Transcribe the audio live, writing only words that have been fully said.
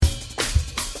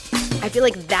I feel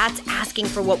like that's asking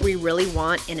for what we really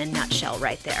want in a nutshell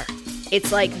right there.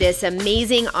 It's like this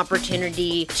amazing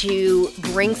opportunity to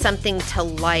bring something to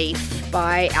life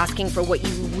by asking for what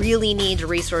you really need to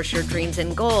resource your dreams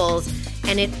and goals.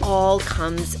 And it all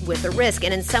comes with a risk.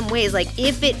 And in some ways, like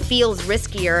if it feels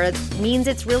riskier, it means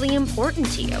it's really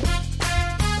important to you.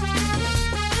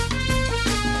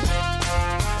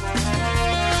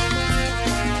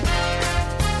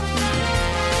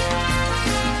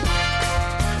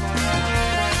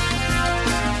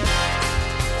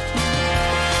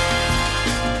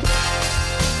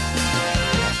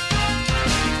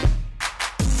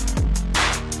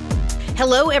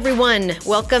 Hello, everyone.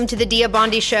 Welcome to the Dia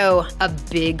Bondi Show, a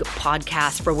big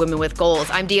podcast for women with goals.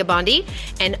 I'm Dia Bondi,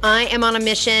 and I am on a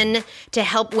mission to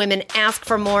help women ask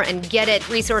for more and get it,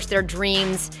 resource their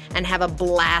dreams, and have a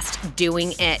blast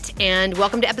doing it. And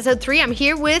welcome to episode 3. I'm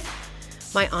here with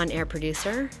my on-air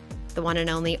producer, the one and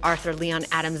only Arthur Leon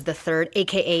Adams III,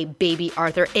 a.k.a. Baby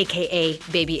Arthur, a.k.a.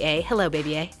 Baby A. Hello,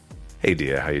 Baby A. Hey,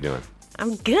 Dia. How you doing?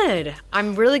 I'm good.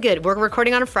 I'm really good. We're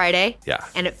recording on a Friday. Yeah.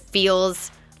 And it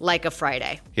feels like a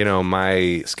Friday. You know,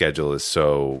 my schedule is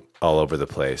so all over the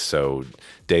place, so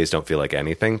days don't feel like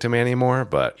anything to me anymore,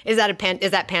 but... Is that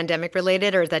pandemic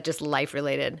related or is that just life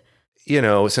related? You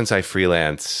know, since I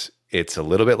freelance, it's a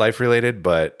little bit life related,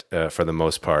 but for the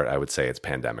most part, I would say it's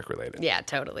pandemic related. Yeah,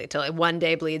 totally. One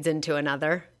day bleeds into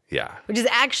another. Yeah. Which is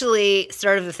actually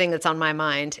sort of the thing that's on my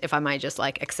mind, if I might just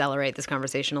like accelerate this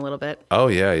conversation a little bit. Oh,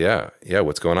 yeah. Yeah,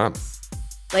 what's going on?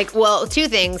 Well, two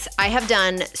things. I have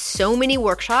done so many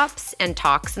workshops and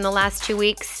talks in the last 2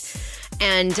 weeks.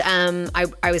 And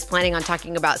I was planning on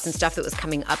talking about some stuff that was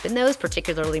coming up in those,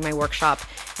 particularly my workshop,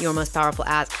 Your Most Powerful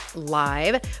Ask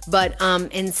Live. But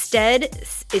instead,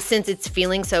 since it's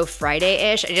feeling so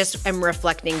Friday-ish, I just am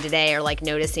reflecting today or like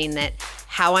noticing that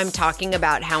how I'm talking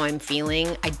about how I'm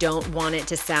feeling, I don't want it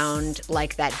to sound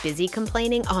like that busy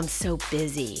complaining. Oh, I'm so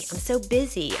busy.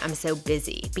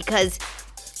 Because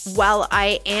while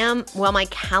my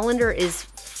calendar is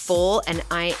full and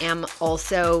I am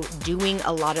also doing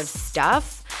a lot of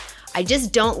stuff, I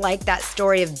just don't like that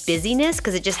story of busyness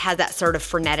because it just has that sort of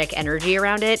frenetic energy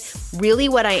around it. Really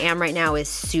what I am right now is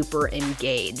super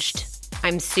engaged.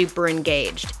 I'm super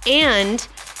engaged. And,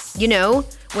 you know,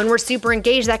 when we're super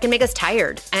engaged, that can make us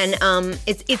tired. And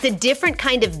it's a different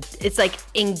kind of, it's like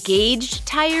engaged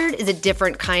tired is a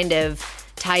different kind of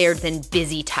tired than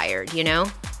busy tired, you know?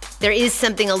 There is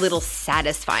something a little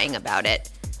satisfying about it,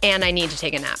 and I need to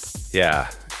take a nap. Yeah,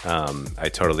 I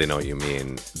totally know what you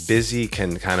mean. Busy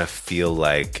can kind of feel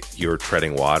like you're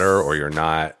treading water or you're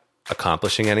not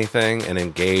accomplishing anything, and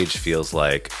engaged feels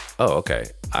like, oh, okay,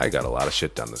 I got a lot of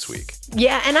shit done this week.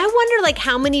 Yeah, and I wonder like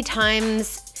how many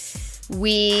times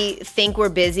we think we're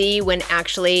busy when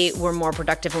actually we're more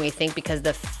productive than we think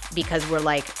because we're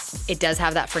like, it does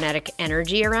have that frenetic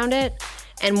energy around it.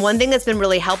 And one thing that's been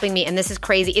really helping me, and this is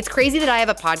crazy, it's crazy that I have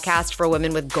a podcast for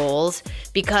women with goals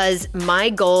because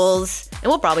my goals, and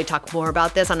we'll probably talk more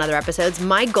about this on other episodes,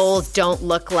 my goals don't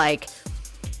look like,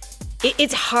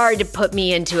 it's hard to put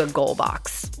me into a goal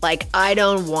box. Like I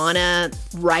don't want to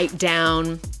write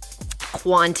down,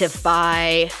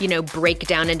 quantify, break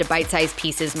down into bite-sized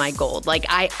pieces my goal. Like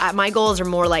my goals are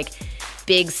more like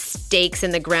big stakes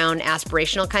in the ground,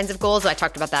 aspirational kinds of goals. I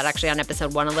talked about that actually on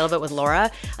episode 1 a little bit with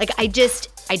Laura. Like I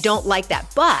don't like that,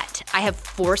 but I have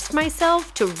forced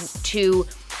myself to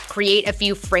create a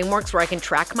few frameworks where I can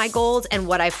track my goals. And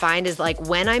what I find is like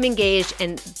when I'm engaged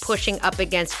and pushing up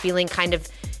against feeling kind of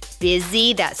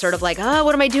busy, that sort of like, oh,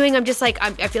 what am I doing? I'm just like,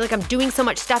 I feel like I'm doing so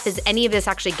much stuff. Is any of this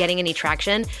actually getting any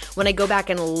traction? When I go back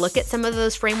and look at some of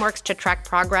those frameworks to track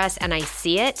progress and I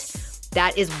see it,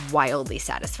 that is wildly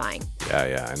satisfying.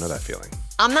 Yeah, I know that feeling.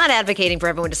 I'm not advocating for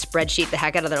everyone to spreadsheet the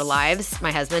heck out of their lives.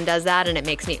 My husband does that, and it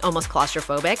makes me almost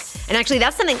claustrophobic. And actually,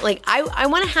 that's something, like, I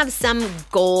want to have some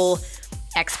goal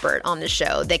expert on the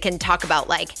show that can talk about,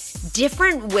 like,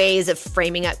 different ways of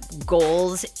framing up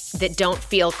goals that don't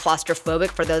feel claustrophobic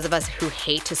for those of us who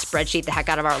hate to spreadsheet the heck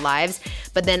out of our lives,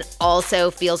 but then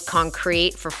also feels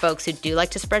concrete for folks who do like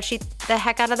to spreadsheet the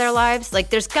heck out of their lives. Like,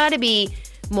 there's got to be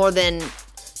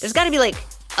like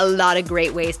a lot of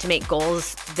great ways to make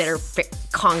goals that are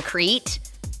concrete,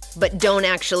 but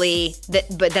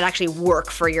that actually work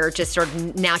for your just sort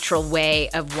of natural way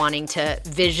of wanting to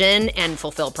vision and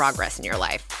fulfill progress in your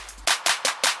life.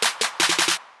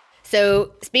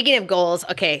 So speaking of goals,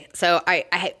 okay, so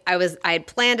I had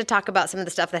planned to talk about some of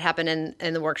the stuff that happened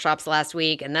in the workshops last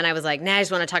week, and then I was like, nah, I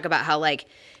just want to talk about how like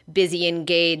busy,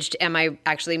 engaged, am I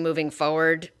actually moving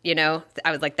forward? You know,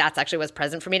 I was like, that's actually what's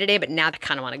present for me today, but now I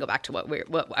kind of want to go back to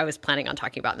what I was planning on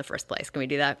talking about in the first place. Can we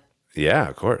do that? Yeah,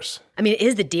 of course. I mean, it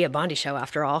is the Dia Bondi show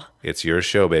after all. It's your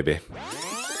show, baby.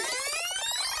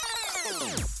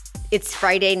 It's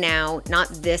Friday now, not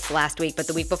this last week, but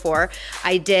the week before.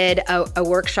 I did a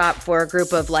workshop for a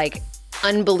group of like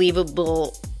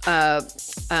unbelievable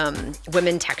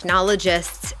women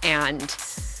technologists, and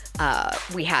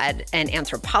we had an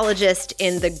anthropologist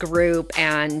in the group,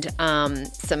 and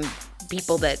some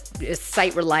people that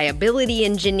site reliability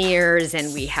engineers,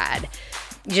 and we had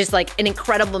just like an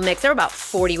incredible mix. There were about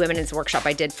 40 women in this workshop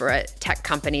I did for a tech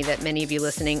company that many of you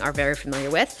listening are very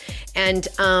familiar with.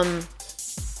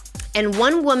 And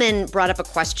one woman brought up a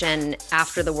question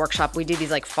after the workshop. We do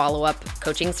these like follow-up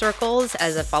coaching circles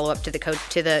as a follow-up to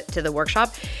the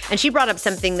workshop. And she brought up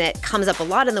something that comes up a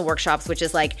lot in the workshops, which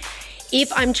is like, if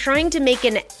I'm trying to make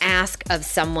an ask of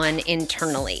someone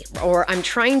internally, or I'm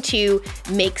trying to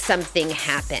make something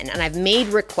happen, and I've made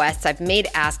requests, I've made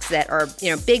asks that are,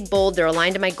 big, bold, they're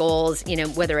aligned to my goals,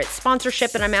 whether it's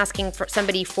sponsorship that I'm asking for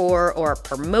somebody for, or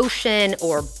promotion,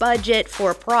 or budget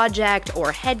for a project,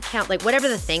 or headcount, like whatever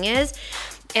the thing is.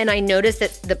 And I notice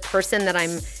that the person that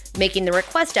I'm making the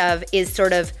request of is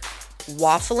sort of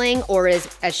waffling, or is,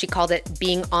 as she called it,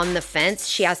 being on the fence.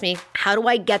 She asked me, how do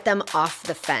I get them off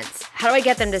the fence? How do I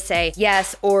get them to say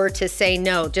yes or to say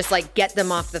no? Just like get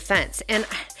them off the fence. And,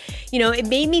 it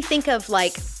made me think of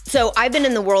like, so I've been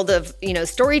in the world of,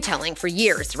 storytelling for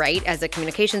years, right? As a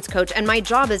communications coach. And my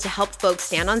job is to help folks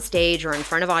stand on stage or in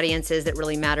front of audiences that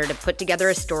really matter, to put together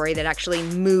a story that actually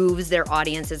moves their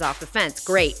audiences off the fence.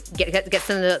 Great. Get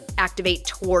them to activate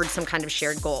towards some kind of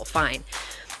shared goal. Fine.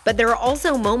 But there are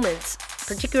also moments,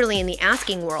 particularly in the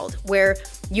asking world, where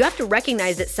you have to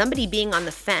recognize that somebody being on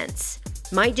the fence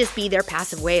might just be their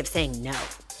passive way of saying no.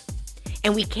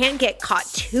 And we can't get caught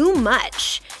too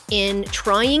much in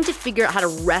trying to figure out how to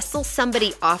wrestle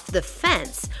somebody off the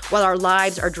fence while our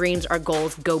lives, our dreams, our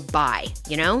goals go by,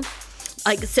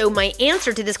 Like, so my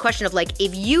answer to this question of like,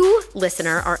 if you,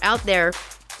 listener, are out there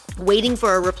waiting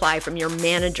for a reply from your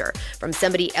manager, from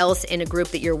somebody else in a group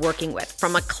that you're working with,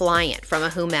 from a client, from a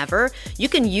whomever, you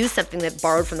can use something that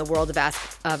borrowed from the world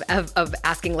of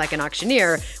asking like an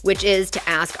auctioneer, which is to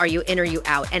ask, are you in or you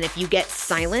out? And if you get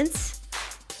silence,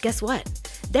 guess what?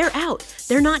 They're out.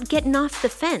 They're not getting off the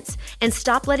fence. And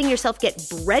stop letting yourself get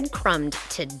breadcrumbed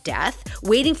to death,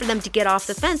 waiting for them to get off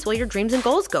the fence while your dreams and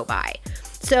goals go by.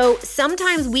 So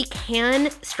sometimes we can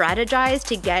strategize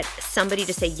to get somebody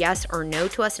to say yes or no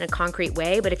to us in a concrete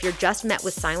way, but if you're just met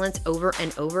with silence over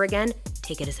and over again,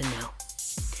 take it as a no.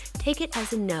 Take it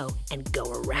as a no and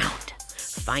go around.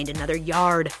 Find another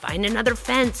yard, find another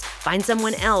fence, find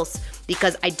someone else,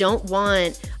 because I don't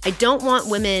want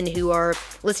women who are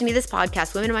listening to this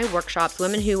podcast, women in my workshops,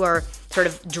 women who are sort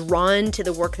of drawn to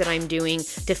the work that I'm doing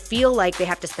to feel like they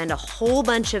have to spend a whole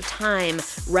bunch of time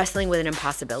wrestling with an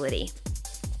impossibility.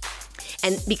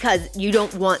 And because you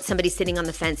don't want somebody sitting on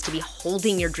the fence to be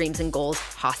holding your dreams and goals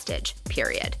hostage,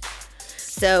 period.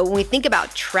 So when we think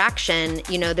about traction,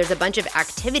 there's a bunch of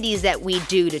activities that we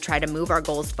do to try to move our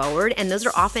goals forward, and those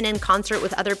are often in concert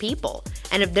with other people.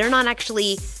 And if they're not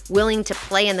actually willing to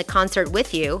play in the concert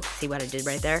with you, see what I did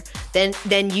right there,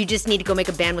 then you just need to go make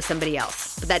a band with somebody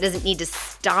else. But that doesn't need to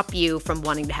stop you from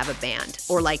wanting to have a band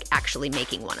or like actually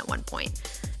making one at one point.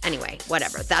 Anyway,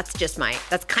 whatever. That's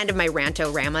kind of my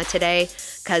rant-o-rama today,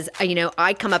 because,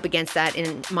 I come up against that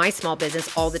in my small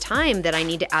business all the time, that I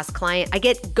need to ask I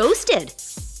get ghosted,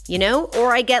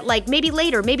 or I get like, maybe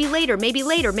later.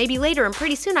 And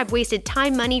pretty soon I've wasted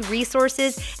time, money,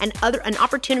 resources, and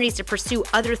opportunities to pursue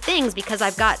other things because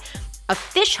I've got a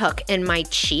fish hook in my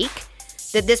cheek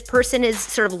that this person is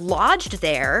sort of lodged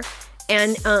there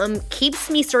and keeps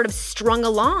me sort of strung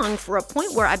along for a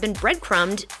point where I've been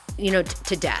breadcrumbed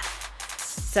to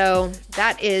death. So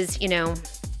that is,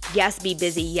 yes, be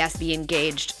busy. Yes, be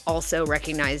engaged. Also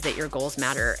recognize that your goals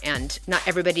matter, and not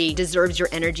everybody deserves your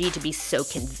energy to be so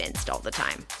convinced all the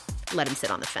time. Let them sit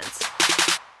on the fence.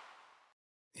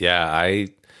 Yeah,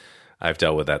 I've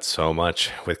dealt with that so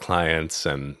much with clients,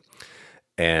 and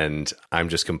I'm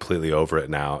just completely over it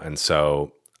now. And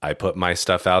so I put my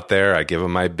stuff out there. I give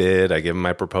them my bid. I give them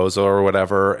my proposal or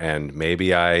whatever, and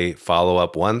maybe I follow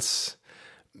up once,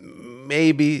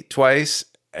 maybe twice.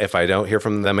 If I don't hear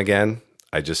from them again,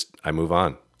 I move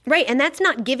on. Right. And that's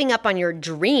not giving up on your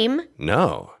dream.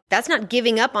 No. That's not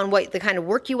giving up on what the kind of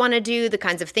work you want to do, the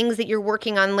kinds of things that you're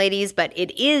working on, ladies, but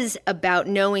it is about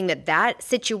knowing that that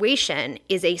situation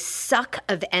is a suck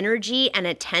of energy and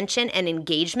attention and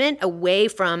engagement away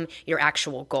from your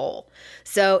actual goal.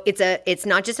 So it's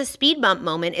not just a speed bump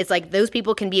moment. It's like those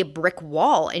people can be a brick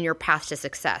wall in your path to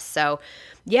success. So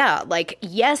yeah, like,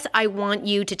 yes, I want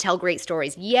you to tell great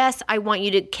stories. Yes, I want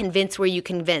you to convince where you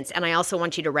convince. And I also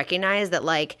want you to recognize that,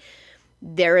 like,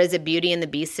 there is a Beauty and the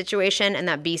Beast situation, and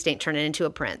that beast ain't turning into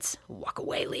a prince. Walk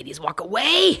away, ladies, walk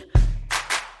away.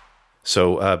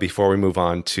 So before we move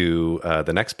on to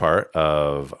the next part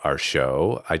of our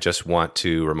show, I just want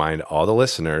to remind all the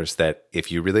listeners that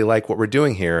if you really like what we're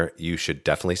doing here, you should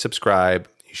definitely subscribe,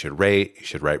 you should rate, you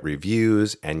should write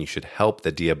reviews, and you should help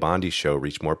the Dia Bondi Show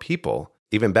reach more people.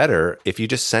 Even better, if you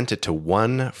just sent it to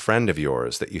one friend of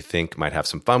yours that you think might have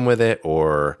some fun with it,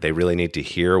 or they really need to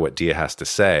hear what Dia has to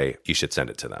say, you should send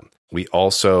it to them. We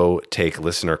also take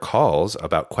listener calls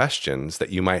about questions that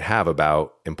you might have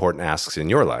about important asks in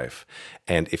your life.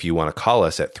 And if you want to call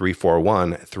us at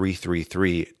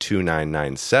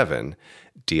 341-333-2997,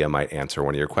 Dia might answer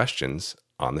one of your questions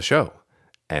on the show.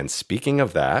 And speaking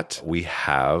of that, we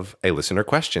have a listener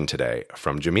question today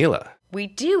from Jamila. We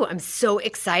do. I'm so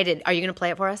excited. Are you going to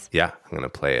play it for us? Yeah, I'm going to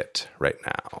play it right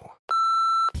now.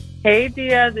 Hey,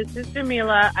 Dia, this is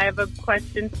Jamila. I have a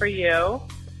question for you.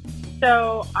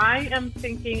 So I am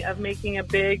thinking of making a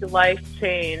big life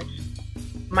change.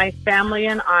 My family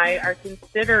and I are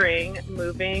considering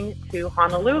moving to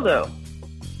Honolulu.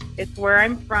 It's where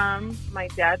I'm from. My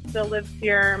dad still lives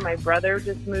here. My brother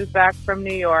just moved back from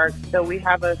New York. So we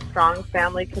have a strong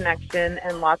family connection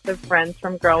and lots of friends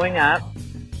from growing up.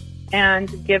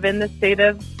 And given the state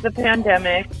of the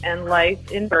pandemic and life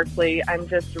in Berkeley, I'm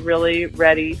just really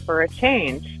ready for a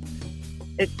change.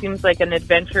 It seems like an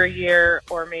adventure year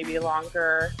or maybe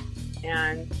longer.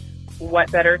 And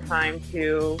what better time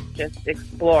to just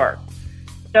explore?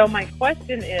 So my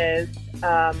question is,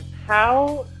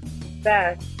 how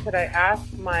best could I ask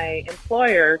my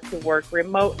employer to work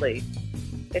remotely?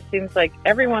 It seems like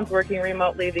everyone's working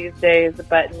remotely these days,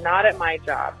 but not at my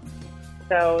job.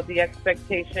 So the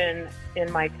expectation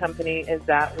in my company is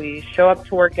that we show up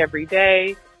to work every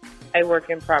day. I work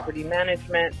in property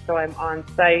management, so I'm on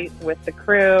site with the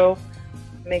crew,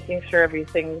 making sure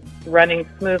everything's running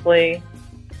smoothly.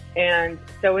 And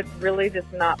so it's really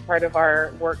just not part of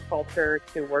our work culture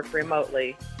to work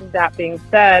remotely. That being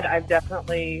said, I've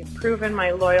definitely proven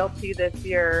my loyalty this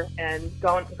year and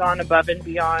gone above and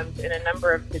beyond in a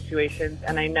number of situations.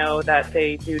 And I know that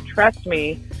they do trust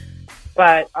me.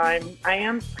 But I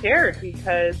am scared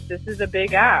because this is a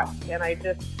big ask, and I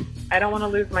don't want to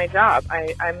lose my job.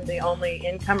 I'm the only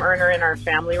income earner in our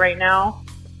family right now.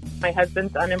 My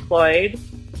husband's unemployed,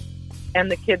 and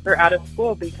the kids are out of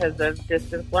school because of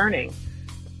distance learning.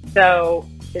 So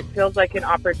it feels like an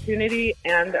opportunity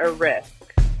and a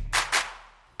risk.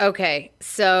 Okay,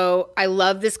 so I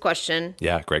love this question.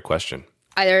 Yeah, great question.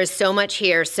 There is so much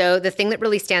here. So the thing that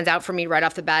really stands out for me right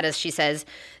off the bat is she says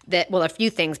that, well, a few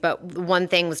things, but one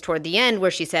thing was toward the end where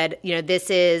she said, you know,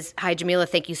 this is, hi, Jamila,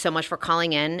 thank you so much for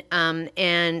calling in.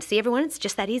 And see, everyone, it's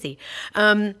just that easy.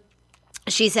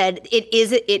 She said it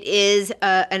is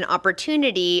an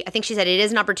opportunity. I think she said it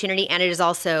is an opportunity and it is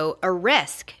also a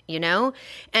risk, you know?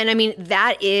 And I mean,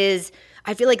 I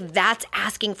feel like that's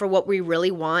asking for what we really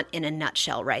want in a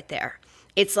nutshell right there.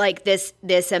 It's like this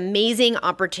amazing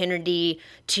opportunity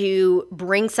to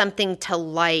bring something to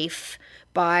life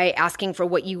by asking for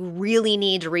what you really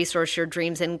need to resource your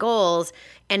dreams and goals,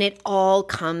 and it all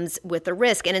comes with a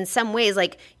risk. And in some ways,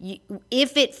 like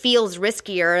if it feels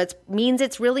riskier, it means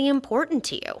it's really important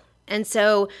to you. And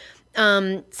so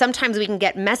sometimes we can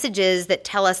get messages that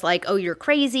tell us like, oh, you're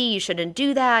crazy, you shouldn't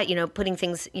do that, you know, putting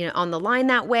things, you know, on the line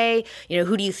that way, you know,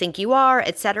 who do you think you are,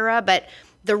 et cetera. But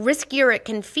the riskier it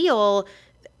can feel,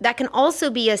 that can also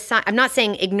be a sign. I'm not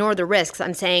saying ignore the risks.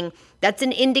 I'm saying that's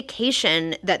an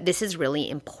indication that this is really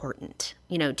important,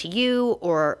 you know, to you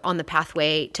or on the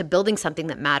pathway to building something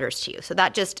that matters to you. So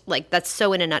that just like, that's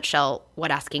so in a nutshell what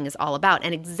asking is all about,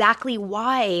 and exactly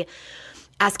why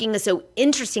asking is so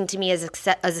interesting to me as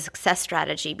a success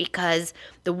strategy, because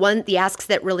the asks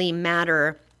that really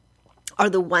matter are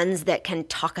the ones that can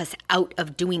talk us out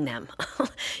of doing them.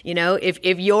 You know, if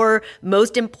your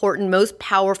most important, most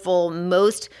powerful,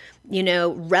 most, you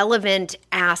know, relevant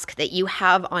ask that you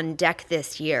have on deck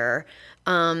this year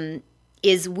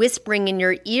is whispering in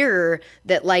your ear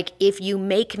that like, if you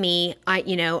make me,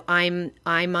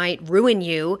 I might ruin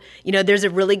you. You know, there's a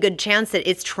really good chance that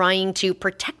it's trying to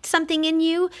protect something in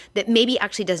you that maybe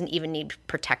actually doesn't even need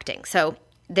protecting. So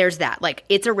there's that. Like,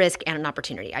 it's a risk and an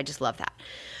opportunity. I just love that.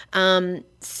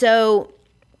 So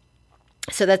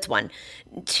So that's one.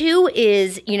 Two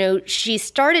is, she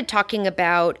started talking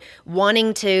about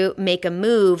wanting to make a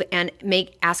move and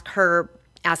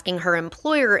asking her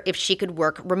employer if she could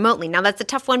work remotely. Now that's a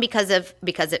tough one because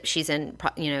she's in,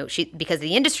 because of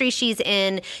the industry she's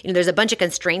in. There's a bunch of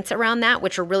constraints around that,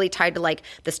 which are really tied to like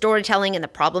the storytelling and the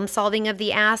problem solving of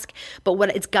the ask. But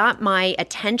what it's got my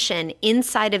attention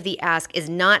inside of the ask is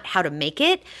not how to make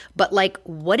it, but like,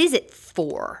 what is it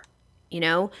for?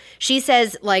 She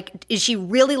says, like, is she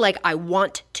really like, I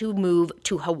want to move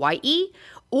to Hawaii?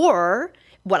 Or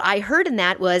what I heard in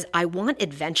that was, I want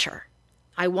adventure.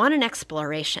 I want an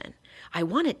exploration. I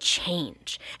want to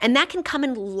change. And that can come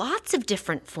in lots of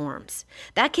different forms.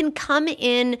 That can come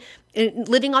in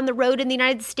living on the road in the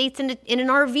United States in an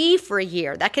RV for a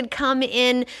year. That could come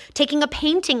in taking a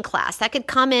painting class. That could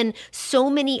come in so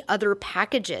many other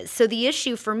packages. So the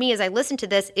issue for me as I listen to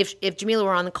this, if Jameela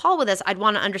were on the call with us, I'd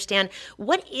want to understand,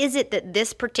 what is it that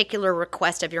this particular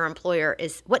request of your employer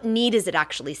is, what need is it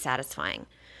actually satisfying?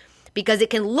 Because it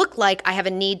can look like I have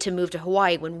a need to move to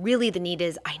Hawaii when really the need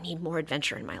is I need more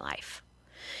adventure in my life.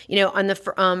 On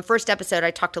the first episode,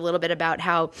 I talked a little bit about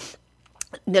how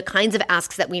the kinds of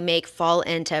asks that we make fall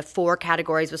into 4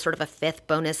 categories with sort of a 5th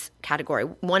bonus category.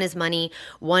 One is money,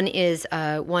 one is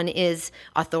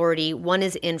authority, one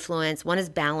is influence, one is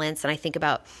balance. And I think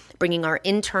about bringing our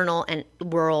internal and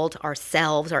world,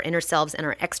 ourselves, our inner selves, and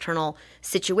our external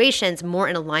situations more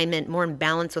in alignment, more in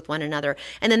balance with one another.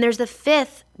 And then there's the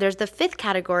fifth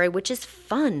category, which is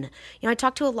fun. I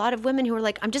talk to a lot of women who are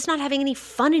like, I'm just not having any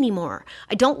fun anymore.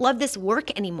 I don't love this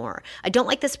work anymore. I don't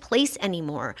like this place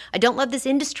anymore. I don't love this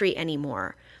industry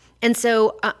anymore. And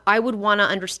so I would want to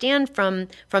understand from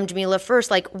Jameela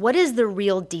first, like, what is the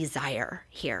real desire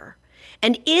here?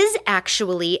 And is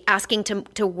actually asking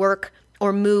to work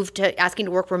or asking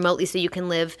to work remotely so you can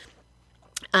live,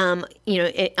 on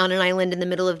an island in the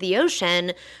middle of the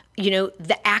ocean,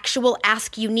 the actual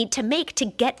ask you need to make to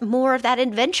get more of that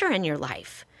adventure in your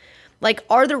life? Like,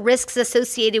 are the risks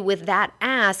associated with that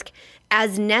ask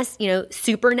as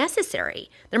super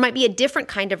necessary? There might be a different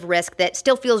kind of risk that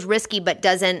still feels risky, but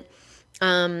doesn't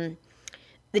have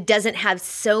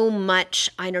so much,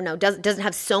 doesn't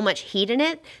have so much heat in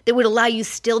it that would allow you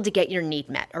still to get your need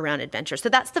met around adventure. So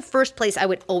that's the first place I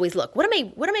would always look.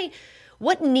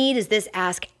 What need is this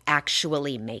ask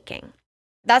actually making?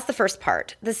 That's the first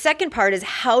part. The second part is,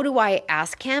 how do I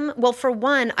ask him? Well, for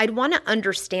one, I'd want to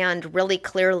understand really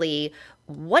clearly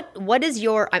what is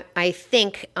your, I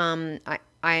think, I'm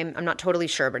not totally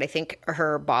sure, but I think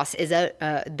her boss is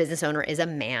a business owner, is a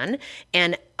man.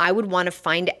 And I would want to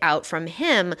find out from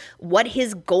him what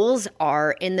his goals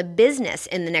are in the business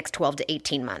in the next 12 to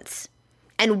 18 months.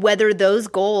 And whether those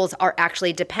goals are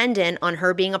actually dependent on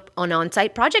her being an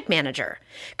on-site project manager.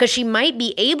 Because she might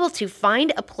be able to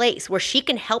find a place where she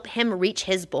can help him reach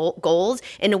his goals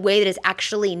in a way that is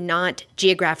actually not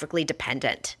geographically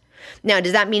dependent. Now,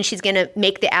 does that mean she's going to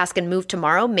make the ask and move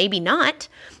tomorrow? Maybe not.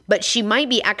 But she might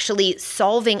be actually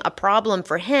solving a problem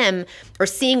for him or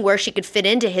seeing where she could fit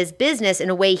into his business in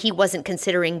a way he wasn't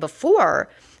considering before,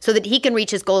 so that he can reach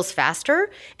his goals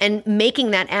faster. And making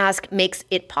that ask makes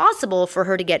it possible for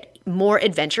her to get more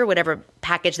adventure, whatever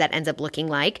package that ends up looking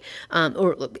like,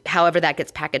 or however that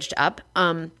gets packaged up.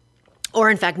 Or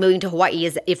in fact, moving to Hawaii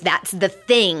is if that's the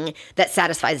thing that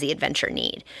satisfies the adventure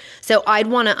need. So I'd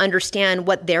want to understand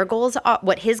what their goals are,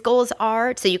 what his goals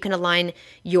are, so you can align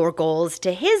your goals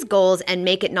to his goals and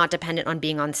make it not dependent on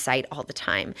being on site all the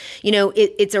time.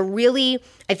 It's a really,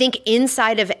 I think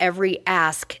inside of every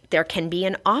ask, there can be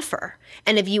an offer.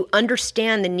 And if you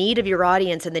understand the need of your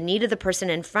audience and the need of the person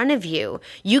in front of you,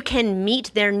 you can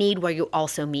meet their need while you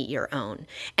also meet your own.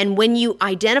 And when you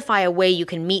identify a way you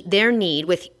can meet their need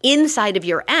with inside of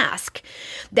your ask,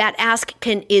 that ask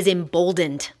is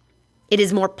emboldened. It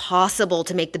is more possible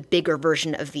to make the bigger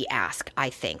version of the ask, I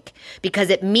think, because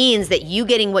it means that you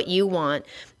getting what you want,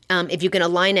 if you can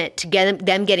align it to get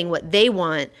them getting what they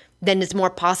want, then it's more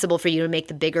possible for you to make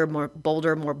the bigger, more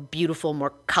bolder, more beautiful,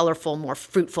 more colorful, more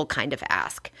fruitful kind of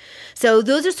ask. So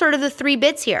those are sort of the 3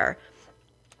 bits here.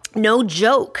 No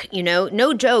joke,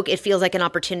 no joke. It feels like an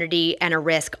opportunity and a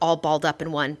risk all balled up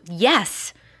in one.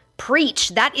 Yes, preach.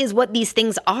 That is what these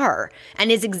things are.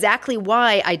 And is exactly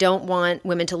why I don't want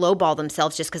women to lowball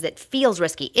themselves just because it feels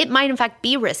risky. It might in fact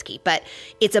be risky, but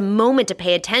it's a moment to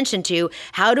pay attention to,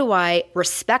 how do I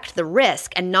respect the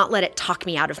risk and not let it talk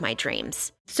me out of my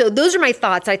dreams? So those are my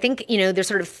thoughts. I think, there's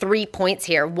sort of 3 points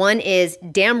here. One is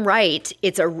damn right,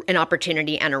 it's an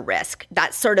opportunity and a risk.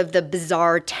 That's sort of the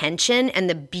bizarre tension and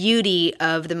the beauty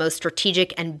of the most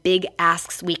strategic and big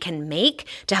asks we can make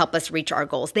to help us reach our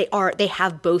goals. They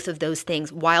have both of those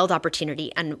things, wild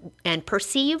opportunity and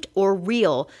perceived or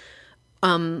real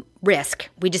risk.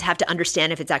 We just have to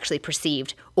understand if it's actually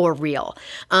perceived or real.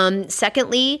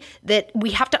 Secondly, that we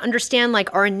have to understand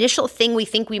like our initial thing we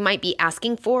think we might be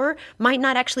asking for might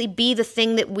not actually be the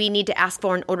thing that we need to ask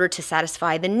for in order to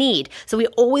satisfy the need. So we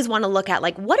always want to look at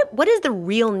like, what is the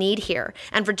real need here?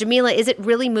 And for Jamila, is it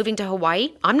really moving to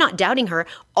Hawaii? I'm not doubting her.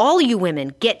 All you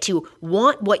women get to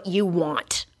want what you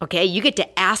want. Okay. You get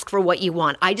to ask for what you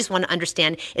want. I just want to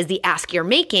understand, is the ask you're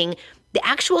making the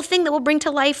actual thing that will bring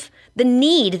to life the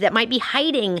need that might be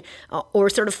hiding or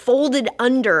sort of folded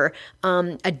under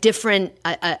a different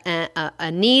a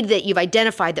need that you've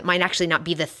identified that might actually not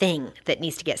be the thing that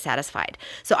needs to get satisfied.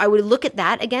 So I would look at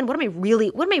that again. What am I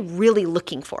really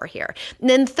looking for here? And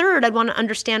then third, I'd want to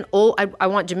understand. I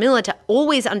want Jamila to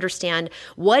always understand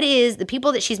what is the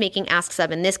people that she's making asks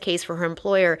of. In this case, for her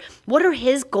employer, what are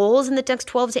his goals in the next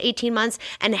 12 to 18 months,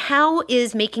 and how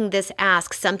is making this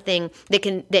ask something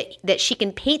that she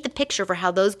can paint the picture for how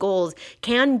those goals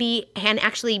can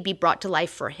actually be brought to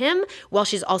life for him, while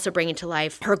she's also bringing to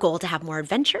life her goal to have more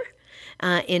adventure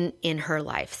in her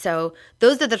life. So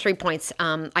those are the 3 points.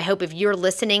 I hope if you're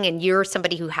listening and you're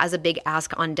somebody who has a big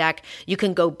ask on deck, you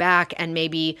can go back and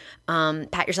maybe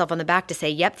pat yourself on the back to say,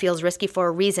 yep, feels risky for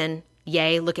a reason.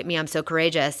 Yay, look at me, I'm so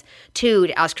courageous. 2,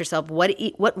 to ask yourself, what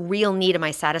real need am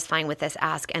I satisfying with this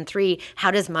ask? And 3,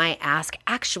 how does my ask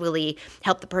actually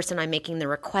help the person I'm making the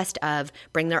request of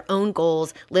bring their own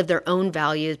goals, live their own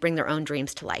values, bring their own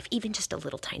dreams to life, even just a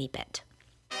little tiny bit?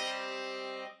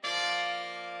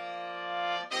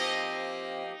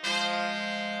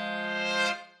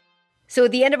 So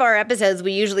at the end of our episodes,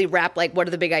 we usually wrap like, what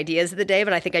are the big ideas of the day?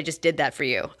 But I think I just did that for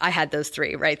you. I had those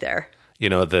 3 right there.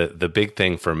 The big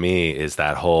thing for me is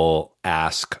that whole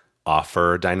ask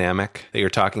offer dynamic that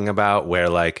you're talking about, where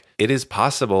like it is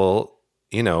possible,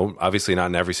 obviously not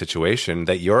in every situation,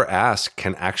 that your ask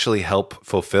can actually help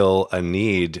fulfill a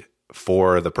need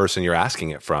for the person you're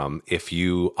asking it from if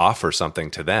you offer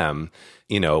something to them,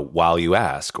 while you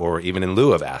ask or even in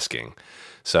lieu of asking.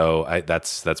 So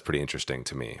that's pretty interesting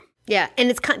to me. Yeah, and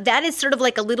that is sort of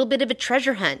like a little bit of a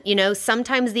treasure hunt.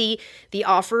 Sometimes the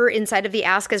offer inside of the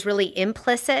ask is really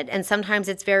implicit, and sometimes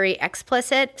it's very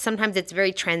explicit. Sometimes it's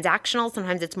very transactional.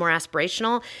 Sometimes it's more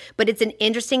aspirational. But it's an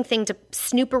interesting thing to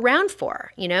snoop around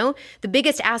for. The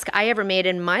biggest ask I ever made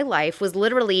in my life was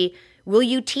literally, "Will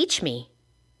you teach me?"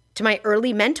 to my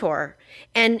early mentor.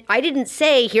 And I didn't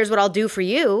say, "Here's what I'll do for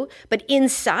you," but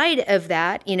inside of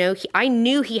that, I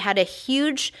knew he had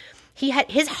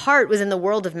his heart was in the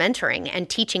world of mentoring and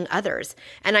teaching others.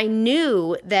 And I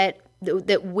knew that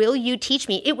will you teach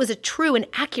me? It was a true and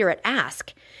accurate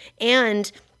ask.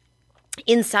 And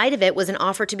inside of it was an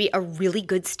offer to be a really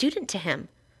good student to him,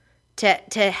 to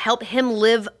help him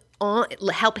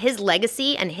help his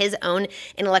legacy and his own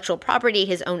intellectual property,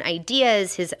 his own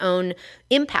ideas, his own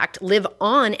impact live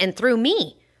on and through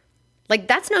me. Like,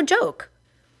 that's no joke.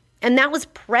 And that was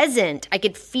present. I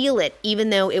could feel it, even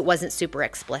though it wasn't super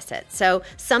explicit. So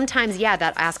sometimes,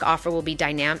 that ask offer will be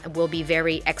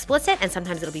very explicit, and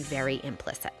sometimes it'll be very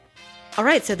implicit. All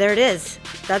right, so there it is.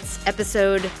 That's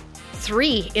episode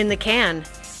 3 in the can.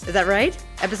 Is that right?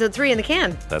 Episode 3 in the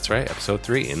can. That's right. Episode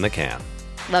 3 in the can.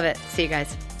 Love it. See you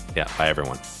guys. Yeah. Bye,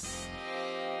 everyone.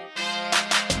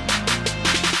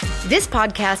 This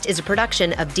podcast is a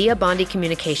production of Dia Bondi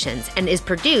Communications and is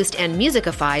produced and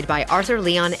musicified by Arthur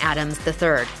Leon Adams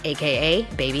III, aka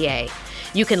Baby A.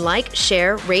 You can like,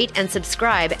 share, rate, and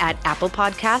subscribe at Apple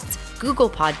Podcasts, Google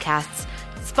Podcasts,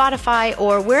 Spotify,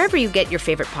 or wherever you get your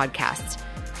favorite podcasts.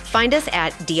 Find us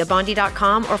at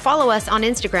diabondi.com or follow us on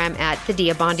Instagram at The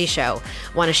Dia Bondi Show.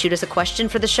 Want to shoot us a question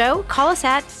for the show? Call us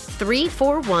at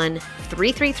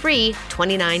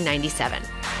 341-333-2997.